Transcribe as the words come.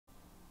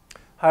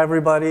Hi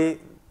everybody,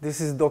 this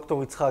is Dr.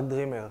 Yitzhak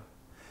Dreamer.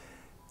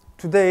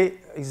 Today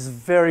is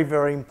very,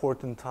 very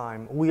important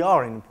time. We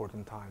are in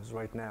important times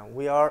right now.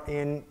 We are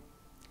in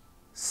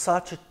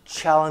such a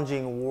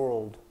challenging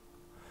world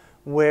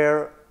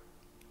where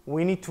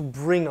we need to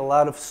bring a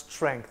lot of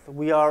strength.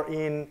 We are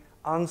in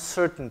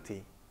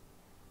uncertainty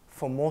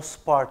for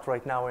most part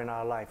right now in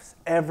our lives,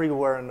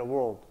 everywhere in the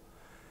world.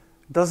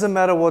 Doesn't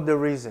matter what the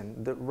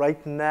reason.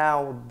 Right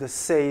now, they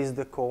say is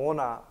the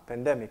corona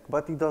pandemic,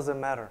 but it doesn't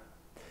matter.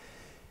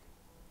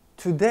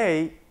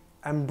 Today,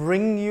 I'm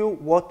bringing you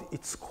what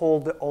it's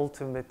called the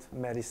ultimate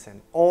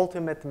medicine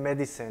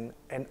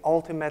and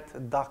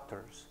ultimate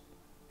doctors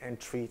and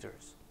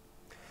treaters.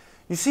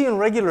 You see, in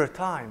regular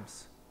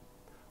times,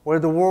 where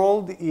the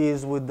world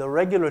is with the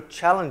regular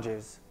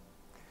challenges,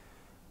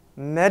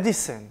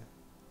 medicine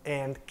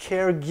and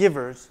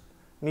caregivers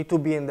need to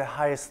be in the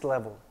highest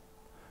level,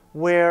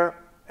 where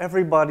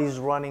everybody is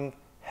running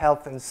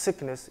health and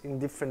sickness in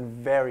different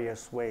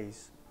various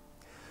ways.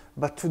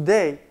 But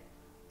today,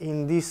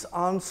 in this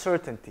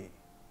uncertainty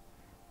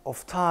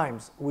of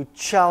times with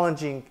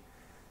challenging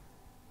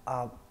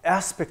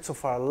aspects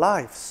of our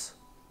lives,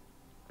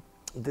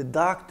 the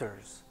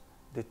doctors,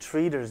 the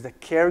treaters, the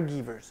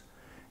caregivers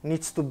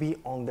needs to be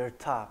on their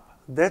top.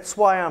 That's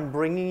why I'm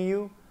bringing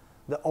you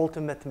the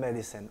ultimate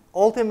medicine.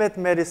 Ultimate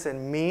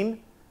medicine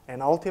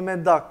an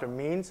ultimate doctor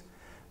means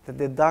that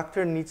the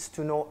doctor needs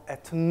to know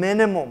at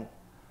minimum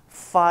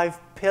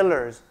 5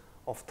 pillars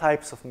of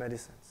types of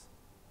medicines.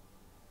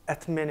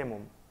 At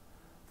minimum.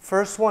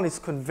 First one is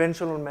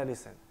conventional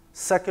medicine.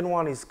 Second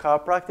one is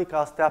chiropractic,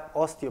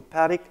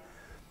 osteopathic,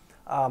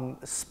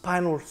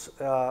 spinal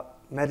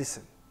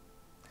medicine.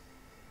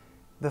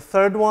 The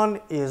third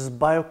one is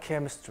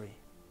biochemistry,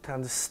 to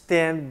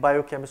understand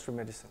biochemistry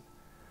medicine.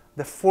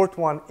 The fourth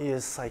one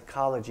is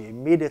psychology,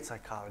 immediate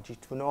psychology,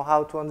 to know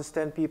how to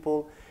understand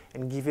people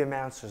and give them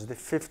answers. The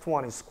fifth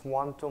one is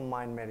quantum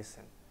mind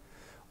medicine,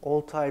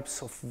 all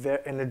types of very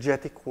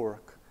energetic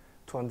work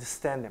to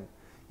understand them.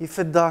 If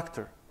a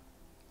doctor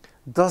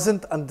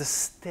doesn't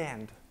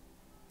understand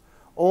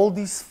all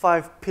these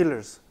 5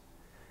 pillars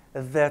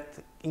that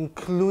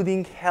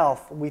including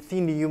health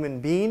within the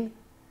human being,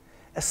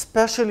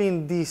 especially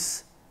in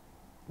these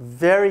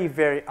very,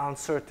 very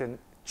uncertain,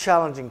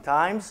 challenging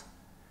times,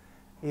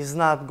 is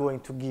not going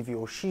to give you,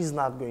 or she's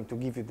not going to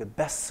give you the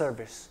best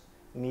service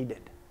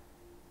needed.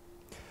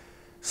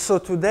 So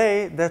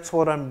today, that's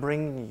what I'm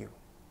bringing you.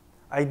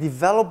 I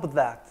developed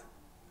that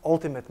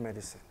ultimate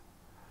medicine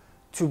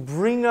to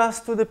bring us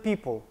to the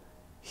people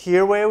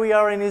here where we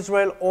are in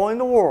Israel or in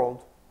the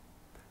world,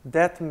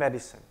 that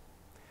medicine.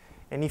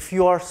 And if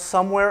you are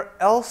somewhere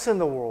else in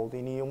the world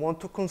and you want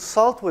to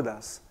consult with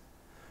us,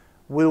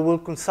 we will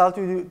consult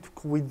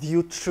with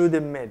you through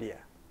the media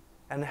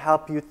and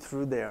help you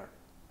through there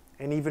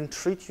and even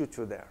treat you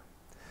through there.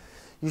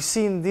 You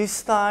see, in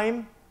this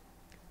time,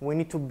 we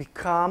need to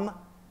become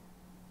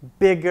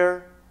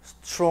bigger,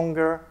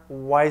 stronger,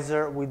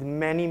 wiser, with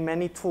many,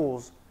 many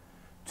tools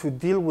to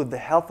deal with the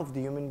health of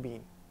the human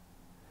being.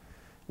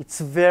 It's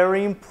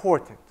very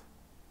important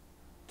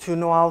to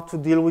know how to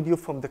deal with you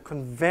from the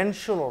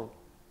conventional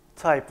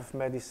type of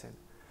medicine,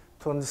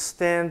 to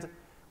understand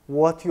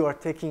what you are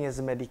taking as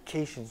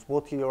medications,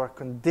 what your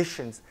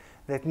conditions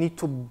that need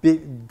to be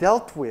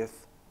dealt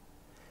with,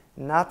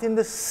 not in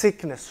the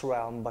sickness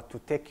realm, but to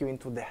take you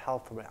into the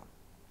health realm.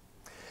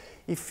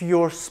 If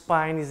your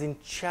spine is in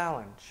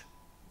challenge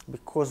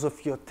because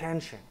of your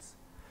tensions,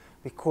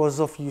 because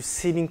of you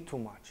sitting too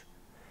much,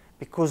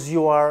 because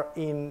you are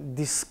in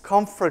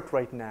discomfort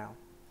right now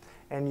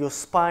and your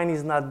spine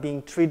is not being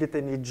treated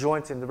in your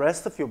joints and the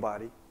rest of your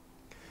body,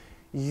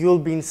 you'll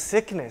be in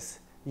sickness,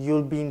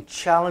 you'll be in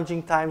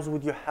challenging times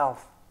with your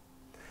health.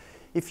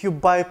 If your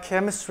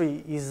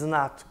biochemistry is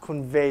not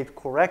conveyed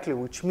correctly,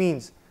 which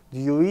means,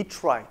 do you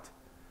eat right?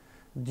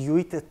 Do you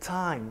eat at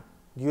time?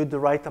 Do you eat the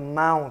right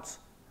amounts?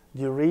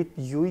 Do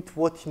you eat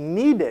what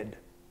needed?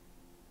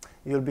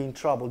 You'll be in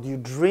trouble. Do you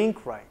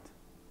drink right?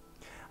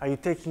 Are you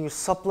taking your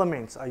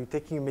supplements? Are you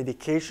taking your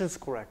medications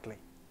correctly?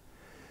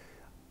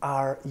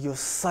 Are your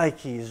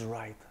psyche is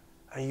right?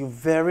 Are you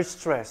very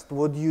stressed?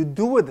 What do you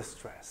do with the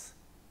stress?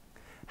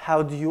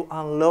 How do you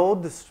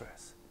unload the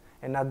stress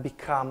and not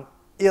become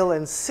ill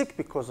and sick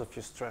because of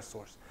your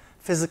stressors,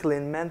 physically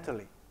and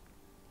mentally?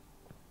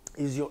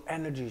 Is your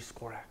energy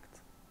correct?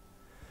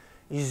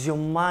 Is your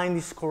mind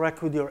is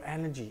correct with your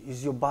energy?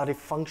 Is your body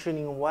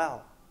functioning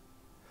well?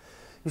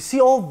 You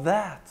see, all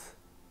that,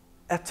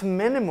 at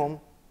minimum,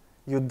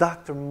 your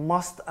doctor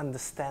must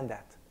understand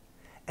that.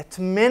 At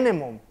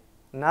minimum,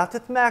 not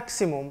at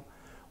maximum,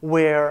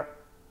 where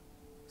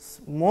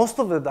most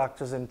of the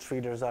doctors and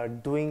treaters are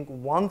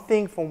doing one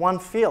thing for one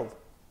field.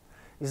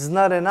 It's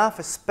not enough,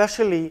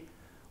 especially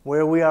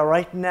where we are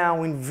right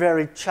now in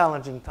very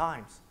challenging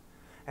times.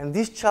 And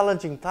these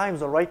challenging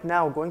times are right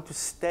now going to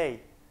stay.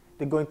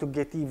 They're going to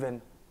get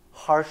even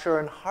harsher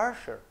and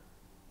harsher.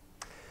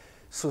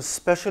 So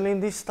especially in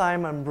this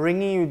time, I'm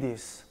bringing you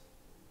this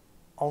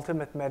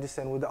ultimate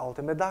medicine with the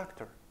ultimate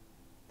doctor.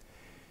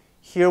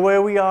 Here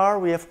where we are,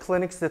 we have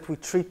clinics that we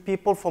treat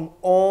people from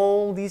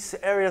all these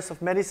areas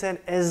of medicine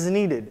as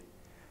needed.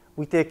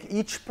 We take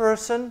each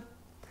person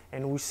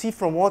and we see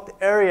from what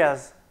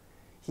areas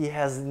he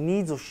has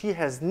needs or she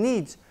has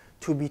needs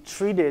to be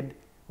treated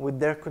with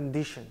their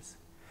conditions.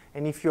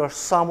 And if you are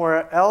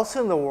somewhere else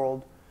in the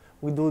world,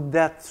 we do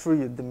that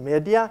through the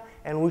media,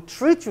 and we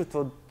treat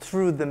you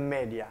through the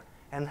media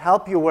and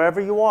help you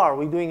wherever you are.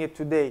 We're doing it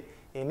today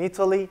in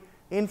Italy,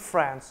 in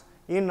France,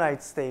 in the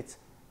United States,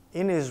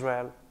 in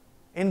Israel,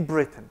 in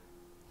Britain.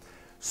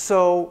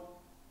 So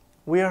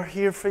we are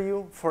here for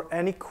you for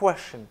any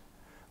question.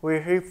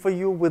 We're here for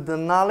you with the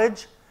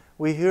knowledge.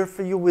 We're here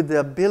for you with the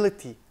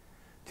ability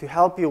to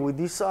help you with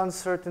these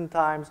uncertain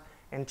times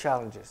and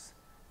challenges.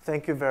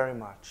 Thank you very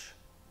much.